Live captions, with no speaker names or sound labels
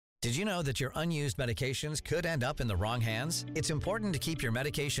Did you know that your unused medications could end up in the wrong hands? It's important to keep your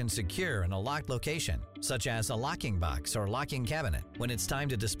medications secure in a locked location, such as a locking box or locking cabinet. When it's time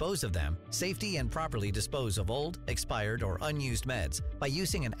to dispose of them, safely and properly dispose of old, expired, or unused meds by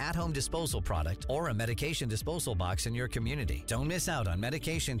using an at-home disposal product or a medication disposal box in your community. Don't miss out on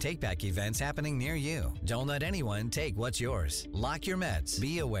medication take-back events happening near you. Don't let anyone take what's yours. Lock your meds.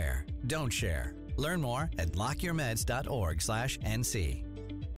 Be aware. Don't share. Learn more at lockyourmeds.org/NC.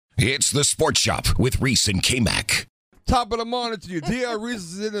 It's the Sports Shop with Reese and K-Mac. Top of the morning to you. D.R. Reese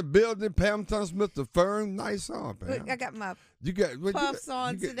is in the building. Pam Smith, the Fern. Nice song, Pam. I got my puffs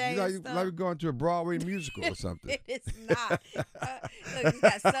on today. Like going to a Broadway musical or something. It's not. Look, he's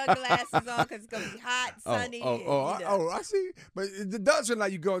got sunglasses on because it's going to be hot, sunny. I see. But it does sound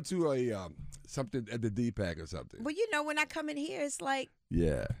like you go to a something at the D-Pack or something. Well, when I come in here, it's like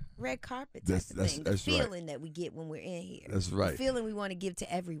red carpet type of thing. The feeling that we get when we're in here. That's right. The feeling we want to give to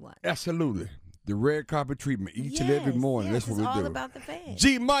everyone. Absolutely. The red carpet treatment each and every morning. That's what we do. It's all about the fans.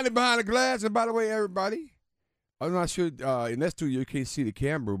 G Money behind the glass. And by the way, everybody, I'm not sure in that studio you can't see the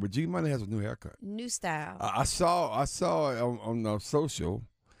camera, but G Money has a new haircut. New style. I saw it on social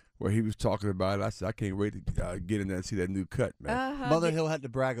where he was talking about it. I said, I can't wait to get in there and see that new cut, man. Mother Hill had to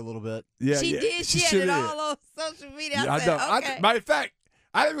brag a little bit. Yeah, she did. She had it all on social media. I said, okay. Matter of fact,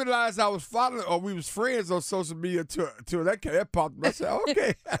 I didn't realize I was following or we was friends on social media till that popped up. I said,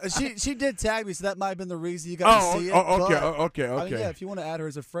 okay. she did tag me, so that might have been the reason you got to see it. Okay. I mean, if you want to add her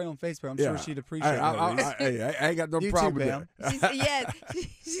as a friend on Facebook, I'm sure she'd appreciate it. I ain't got no problem with that.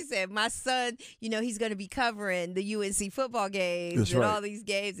 She said, my son, he's going to be covering the UNC football games all these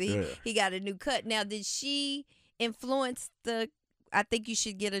games. And he got a new cut. Now, did she influence I think you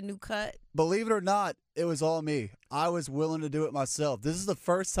should get a new cut? Believe it or not, it was all me. I was willing to do it myself. This is the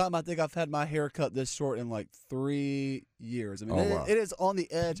first time I think I've had my hair cut this short in like 3 years. I mean, it is on the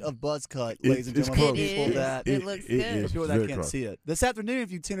edge of buzz cut, ladies and gentlemen. It looks good. People that can't see it. This afternoon,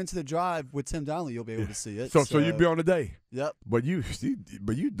 if you tune into the drive with Tim Donnelly, you'll be able to see it. So you'll be on the day. Yep. But you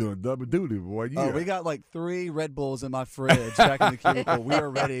doing double duty, boy. We got like 3 Red Bulls in my fridge back in the cubicle. We're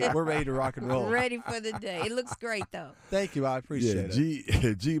ready. We're ready to rock and roll. Ready for the day. It looks great though. Thank you. I appreciate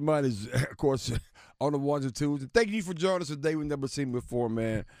it. G Money is, of course, on the ones and twos. And thank you for joining us today. We've never seen before,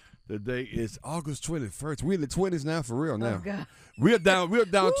 man. The day is August 21st. We're in the 20s now, for real now. Oh, God. We're down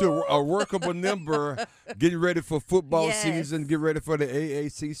to a workable number, getting ready for football season, get ready for the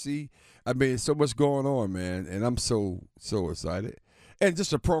AACC. I mean, so much going on, man, and I'm so excited. And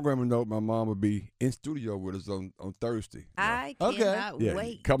just a programming note, my mom will be in studio with us on Thursday. I cannot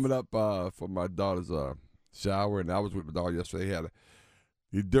wait. Coming up for my daughter's shower, and I was with my daughter yesterday.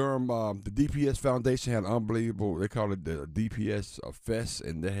 The Durham, the DPS Foundation had an unbelievable, they call it the DPS Fest,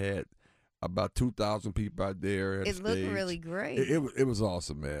 and they had about 2,000 people out there. It looked really great. It was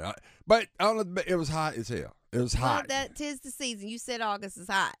awesome, man. But I don't know, it was hot as hell. It was hot. Well, that 'tis the season. You said August is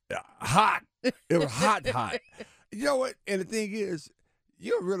hot. Hot. It was hot. You know what? And the thing is,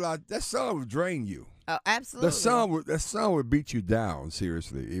 you don't realize that sun would drain you. Oh, absolutely. That sun would beat you down.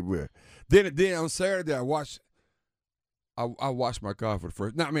 Seriously, it would. Then on Saturday, I washed my car for the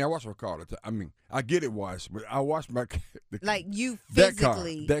first. No, I mean I wash my car all the time. I mean I get it washed, but I wash my like you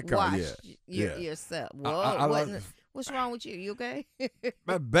physically that car, wash yourself. Whoa, what's wrong with you? You okay?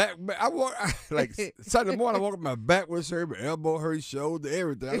 My back. I walk like Sunday morning. I woke up, my back was hurt, my elbow hurt, shoulder,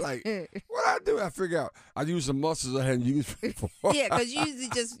 everything. I'm like, what I do? I figure out. I use some muscles I hadn't used before. Yeah, because you usually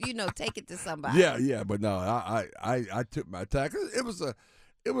just take it to somebody. Yeah, but no, I took my time. 'Cause it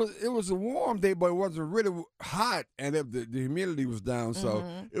was a warm day, but it wasn't really hot, and the humidity was down, so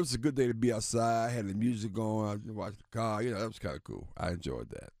it was a good day to be outside. I had the music going, I watched the car. That was kind of cool. I enjoyed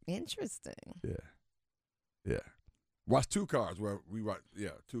that. Interesting. Yeah. Watch 2 cars. Well, we watched,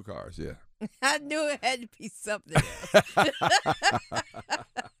 2 cars. Yeah. I knew it had to be something else.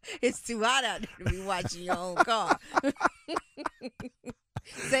 It's too hot out there to be watching your own car.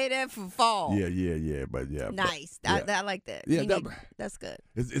 Say that for fall. Yeah, but nice. But, I like that. Yeah, that's good.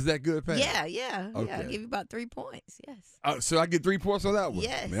 Is that good, Pat? Yeah. Okay. I'll give you about 3 points. Yes. So I get 3 points on that one.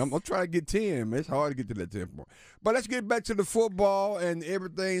 Yes. Man, I'm trying to get 10. Man. It's hard to get to that 10 point. But let's get back to the football and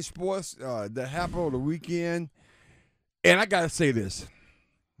everything sports that happened on the weekend. And I gotta say this.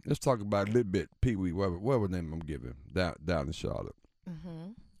 Let's talk about a little bit. Pee Wee, whatever name I'm giving down in Charlotte.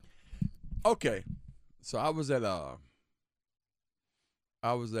 Mm-hmm. Okay, so I was at the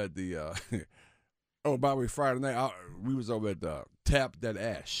by the way, Friday night we was over at the Tap That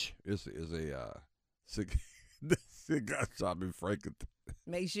Ash. It's a cigar shop in Franklin.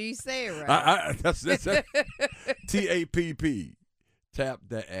 Make sure you say it right. That's TAPP. Tap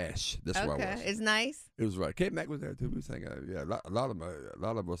that ash. That's what I was. It's nice. It was right. K-Mac was there too. We was hanging out. Yeah, a lot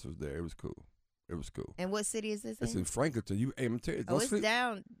of us was there. It was cool. It was cool. And what city is this It's in Franklinton. You aim to it. it's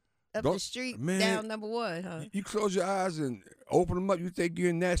down up the street, man, down number 1, huh? You close your eyes and open them up. You think you're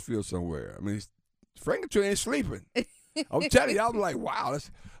in Nashville somewhere. I mean, Franklinton ain't sleeping. I'm telling you, I was like, wow.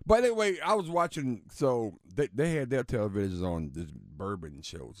 But anyway, I was watching. So they had their televisions on this bourbon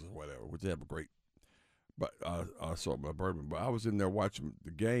shows or whatever, which they have a great. But I saw my bourbon. But I was in there watching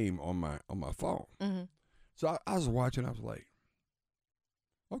the game on my phone. Mm-hmm. So I was watching. I was like,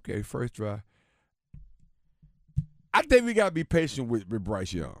 okay, first drive. I think we gotta be patient with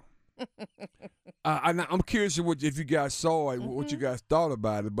Bryce Young. I'm curious if you guys saw it, what you guys thought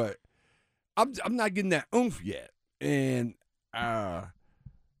about it, but I'm not getting that oomph yet. And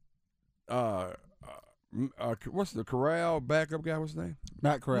what's the Corral backup guy? What's his name?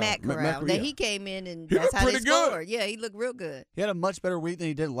 Matt Corral. Matt Corral. Yeah. He came in and He that's looked how they pretty good. scored. Yeah, he looked real good. He had a much better week than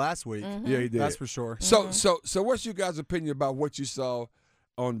he did last week. Mm-hmm. Yeah, he did. That's for sure. So what's your guys' opinion about what you saw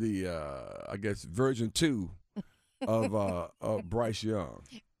on the I guess version 2 of Bryce Young?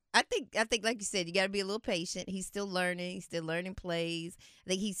 I think like you said, you got to be a little patient. He's still learning. He's still learning plays. I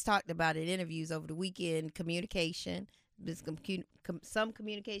think he's talked about in interviews over the weekend, communication. There's some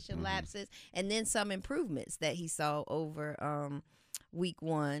communication lapses, and then some improvements that he saw over week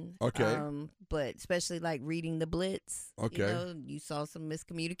 1. Okay. But especially like reading the blitz. Okay. You saw some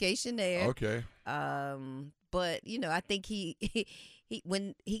miscommunication there. Okay. But I think he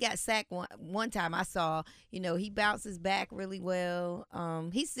when he got sacked one time, I saw, he bounces back really well. I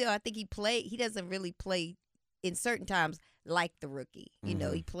think he doesn't really play in certain times like the rookie.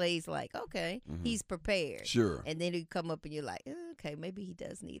 He plays like, okay, he's prepared. Sure. And then he come up and you're like, okay, maybe he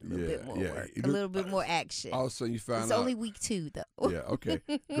does need a little bit more work, a little bit more action. Also, you found it's out. only week 2, though. Yeah, okay.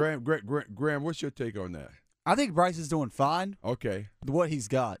 Graham, what's your take on that? I think Bryce is doing fine Okay. with what he's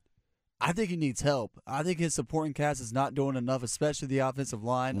got. I think he needs help. I think his supporting cast is not doing enough, especially the offensive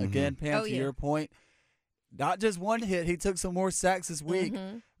line. Again, Pam, to your point, not just one hit. He took some more sacks this week.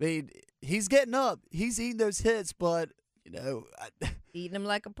 I mean, he's getting up. He's eating those hits, but, eating them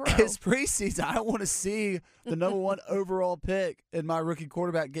like a pro. It's preseason. I don't want to see the number 1 overall pick in my rookie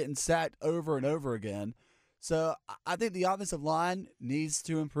quarterback getting sacked over and over again. So I think the offensive line needs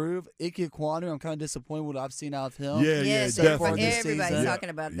to improve. Ike Ekwonu, I'm kind of disappointed with what I've seen out of him. Yeah, so far definitely. this Everybody's season. talking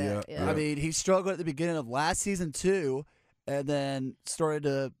about that. Yeah. I mean, he struggled at the beginning of last season too, and then started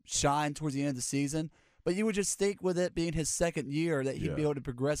to shine towards the end of the season. But you would just think with it being his second year that he'd be able to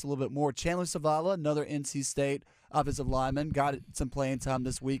progress a little bit more. Chandler Zavala, another NC State offensive lineman, got some playing time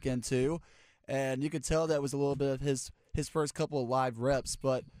this weekend too. And you could tell that was a little bit of his first couple of live reps.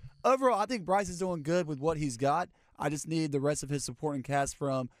 But overall, I think Bryce is doing good with what he's got. I just need the rest of his supporting cast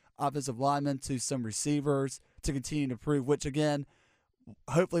from offensive linemen to some receivers to continue to improve, which, again,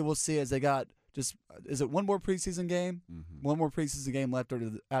 hopefully we'll see as they got just – is it one more preseason game? One more preseason game left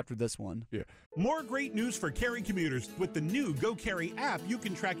after this one. Yeah. More great news for Cary commuters. With the new Go Cary app, you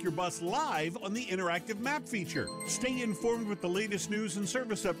can track your bus live on the interactive map feature. Stay informed with the latest news and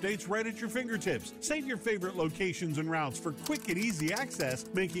service updates right at your fingertips. Save your favorite locations and routes for quick and easy access,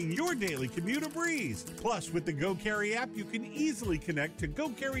 making your daily commute a breeze. Plus, with the Go Cary app, you can easily connect to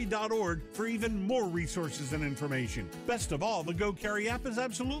gocary.org for even more resources and information. Best of all, the Go Cary app is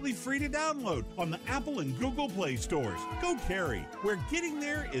absolutely free to download on the Apple and Google Play stores. Go Cary, where getting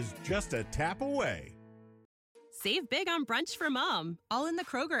there is just a tap away. Save big on brunch for mom, all in the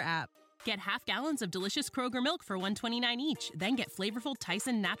Kroger app. Get half gallons of delicious Kroger milk for $1.29 each. Then get flavorful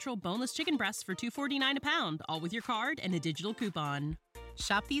Tyson natural boneless chicken breasts for $2.49 a pound, all with your card and a digital coupon.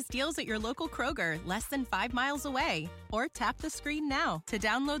 Shop these deals at your local Kroger, less than 5 miles away. Or tap the screen now to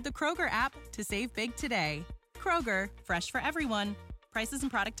download the Kroger app to save big today. Kroger, fresh for everyone. Prices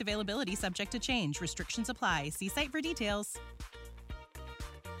and product availability subject to change. Restrictions apply. See site for details.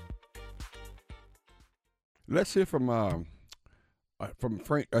 Let's hear from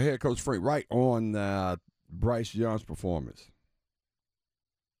Frank, head coach Frank Wright on Bryce Young's performance.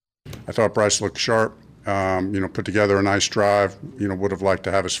 I thought Bryce looked sharp. Put together a nice drive. Would have liked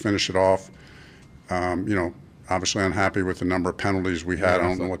to have us finish it off. Obviously unhappy with the number of penalties we had. I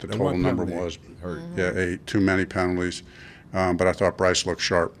don't know what the total number was. Yeah, 8. Too many penalties. But I thought Bryce looked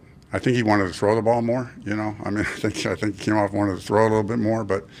sharp. I think he wanted to throw the ball more. I think he came off wanted to throw a little bit more,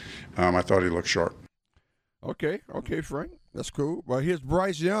 but I thought he looked sharp. Okay, Frank, that's cool. Well, here's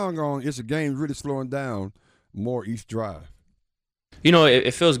Bryce Young on. It's a game really slowing down more each drive. You know, it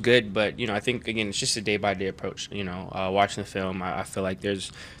feels good, but, you know, I think, again, it's just a day-by-day approach. You know, watching the film, I feel like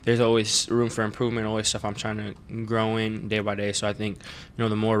there's always room for improvement, always stuff I'm trying to grow in day by day. So I think, you know,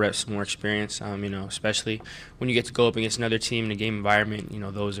 the more reps, the more experience, you know, especially when you get to go up against another team in a game environment, you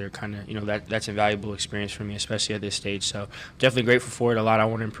know, those are kind of, you know, that's a valuable experience for me, especially at this stage. So definitely grateful for it. A lot I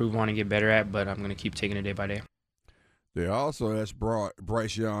want to improve on and get better at, but I'm going to keep taking it day by day. They also asked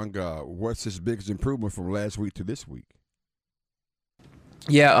Bryce Young, what's his biggest improvement from last week to this week?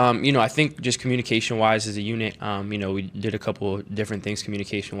 Yeah, you know, I think just communication-wise as a unit, you know, we did a couple of different things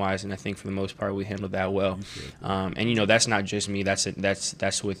communication-wise, and I think for the most part we handled that well. And you know, that's not just me. That's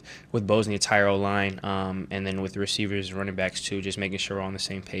with Bose and the entire O-line, and then with the receivers, running backs too, just making sure we're on the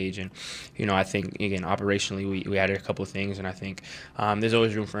same page. And you know, I think again operationally we added a couple of things, and I think there's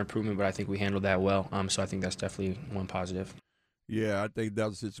always room for improvement, but I think we handled that well. So I think that's definitely one positive. Yeah, I think that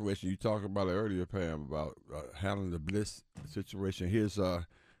was a situation you talked about earlier, Pam, about handling the blitz situation. Here's a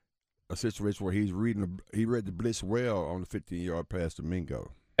situation where he read the blitz well on the 15-yard pass to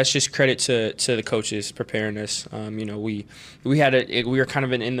Mingo. That's just credit to the coaches preparing us. You know, we were kind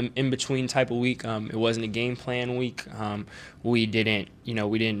of in the in between type of week. It wasn't a game plan week.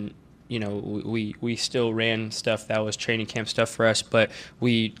 We still ran stuff that was training camp stuff for us, but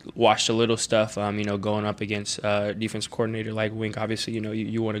we watched a little stuff, you know, going up against a defense coordinator like Wink. Obviously, you know,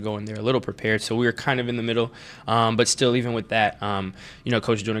 you want to go in there a little prepared. So we were kind of in the middle, but still, even with that, you know,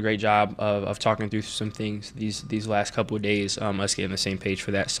 Coach is doing a great job of talking through some things these last couple of days, us getting the same page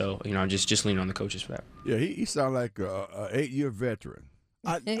for that. So, you know, just leaning on the coaches for that. Yeah, he sounded like a 8-year veteran.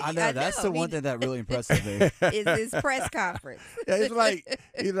 I know. That's the one thing that really impresses me. Is this press conference. Yeah, it's like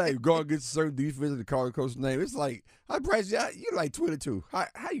he's like going against a certain defense and call the coach's name. It's like, hi, Bryce, you're like 22.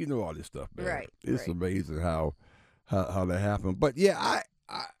 How you know all this stuff, man? Right. It's amazing how that happened. But yeah,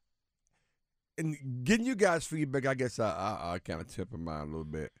 I and getting you guys feedback, I guess I kind of temper mine a little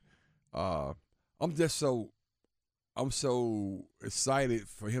bit. I'm so excited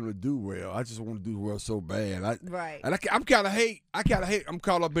for him to do well. I just want to do well so bad. I'm kind of hate. I'm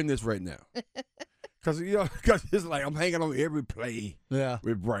caught up in this right now. Because it's like I'm hanging on every play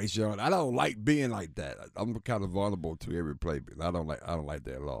with Bryce Young. I don't like being like that. I'm kind of vulnerable to every play. I don't like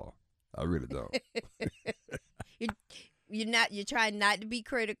that at all. I really don't. You're trying not to be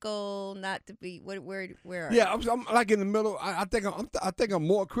critical, not to be where are yeah, you? I'm like in the middle. I think I'm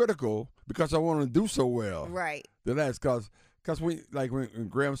more critical because I want to do so well. Right. That's because when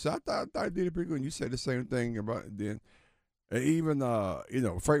Graham said, I thought I did it pretty good. And you said the same thing about it then. And even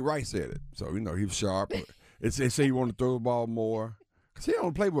Frank Wright said it. So he was sharp. They say he wanted to throw the ball more. Cause he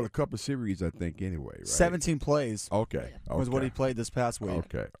only played with a couple of series, I think, anyway. Right? 17 plays. Okay. Was what he played this past week.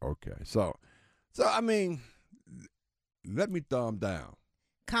 Okay. So I mean, let me thumb down.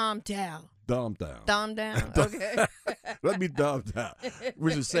 Calm down. Thumb down. Thumb down. Okay. Let me thumb down,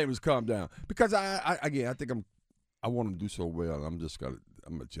 which is the same as calm down. Because I think I want him to do so well. I'm gonna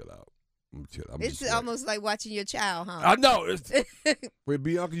chill out. It's almost like watching your child, huh? I know. When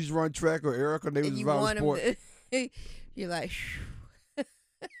Bianca used to run track or Erica, they was involved in sport. You're like,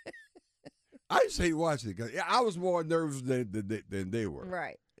 I used to hate watching it because I was more nervous than they were.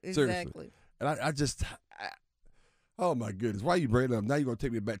 Right. Exactly. Seriously. And I just. Oh my goodness! Why you bring it up? Now you're gonna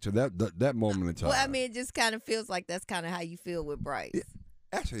take me back to that moment in time. Well, I mean, it just kind of feels like that's kind of how you feel with Bryce. Yeah,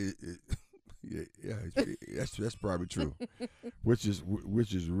 actually, that's probably true, which is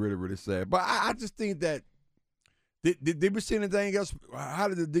really really sad. But I just think that did we see anything else? How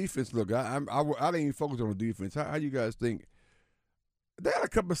did the defense look? I didn't even focus on the defense. How you guys think? They had a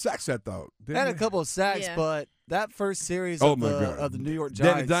couple of sacks, I thought. They had a couple of sacks, but that first series of the New York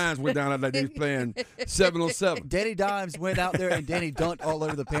Giants. Danny Dimes went down like they was playing 7-on-7. Danny Dimes went out there and Danny dunked all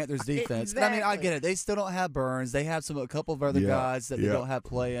over the Panthers defense. Exactly. I mean, I get it. They still don't have Burns. They have a couple of other guys that they don't have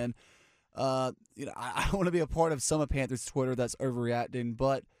playing. I don't want to be a part of some of Panthers Twitter that's overreacting,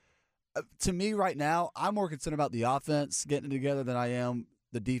 but to me right now, I'm more concerned about the offense getting together than I am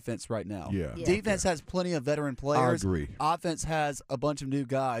the defense right now. Yeah. Defense has plenty of veteran players. I agree. Offense has a bunch of new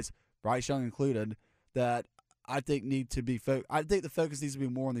guys, Bryce Young included, that I think need to be I think the focus needs to be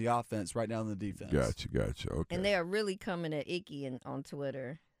more on the offense right now than the defense. Gotcha. Okay. And they are really coming at Icky on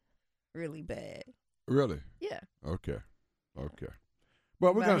Twitter really bad. Really? Yeah. Okay. Well,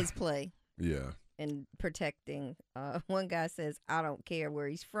 we're about his play. Yeah. And protecting. One guy says, I don't care where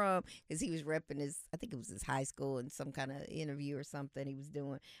he's from, because he was repping I think it was his high school in some kind of interview or something he was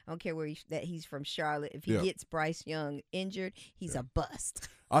doing. I don't care that he's from Charlotte. If he gets Bryce Young injured, he's a bust.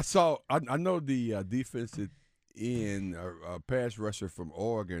 I know the defensive end, a pass rusher from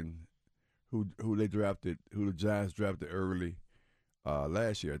Oregon who the Giants drafted early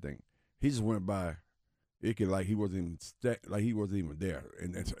last year, I think. He just went by It could he wasn't even there,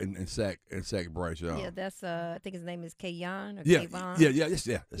 and sack Bryce Young. Yeah, that's I think his name is Kayon or Kayvon. Yeah,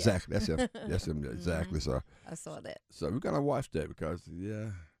 exactly. That's him. That's him. Exactly. So I saw that. So we gotta watch that because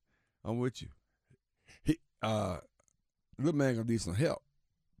I'm with you. Little man gonna need some help.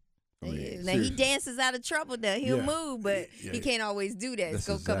 Now he dances out of trouble now. He'll move, but he can't always do that. It's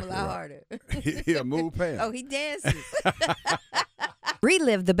gonna come a lot harder. He'll move past. Oh, he dances.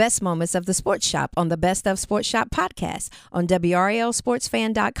 Relive the best moments of the Sports Shop on the Best of Sports Shop podcast on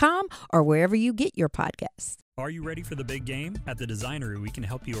WRLSportsFan.com or wherever you get your podcasts. Are you ready for the big game? At The Designery, we can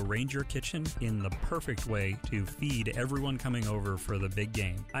help you arrange your kitchen in the perfect way to feed everyone coming over for the big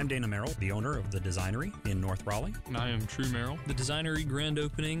game. I'm Dana Merrill, the owner of The Designery in North Raleigh. And I am True Merrill. The Designery grand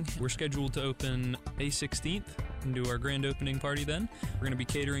opening, we're scheduled to open May 16th and do our grand opening party then. We're going to be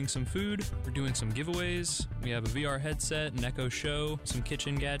catering some food. We're doing some giveaways. We have a VR headset, an Echo Show, some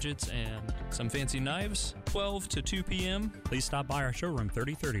kitchen gadgets, and some fancy knives. 12 to 2 p.m. Please stop by our showroom,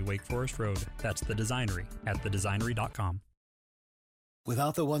 3030 Wake Forest Road. That's The Designery at thedesignery.com.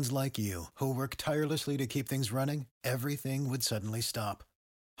 Without the ones like you, who work tirelessly to keep things running, everything would suddenly stop.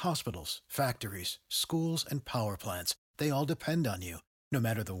 Hospitals, factories, schools, and power plants, they all depend on you. No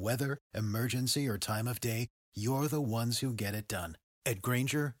matter the weather, emergency, or time of day, you're the ones who get it done. At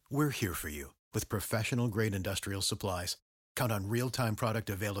Grainger, we're here for you with professional-grade industrial supplies. Count on real-time product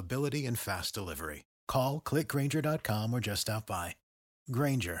availability and fast delivery. Call, click Grainger.com, or just stop by.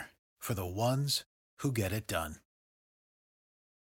 Grainger, for the ones who get it done.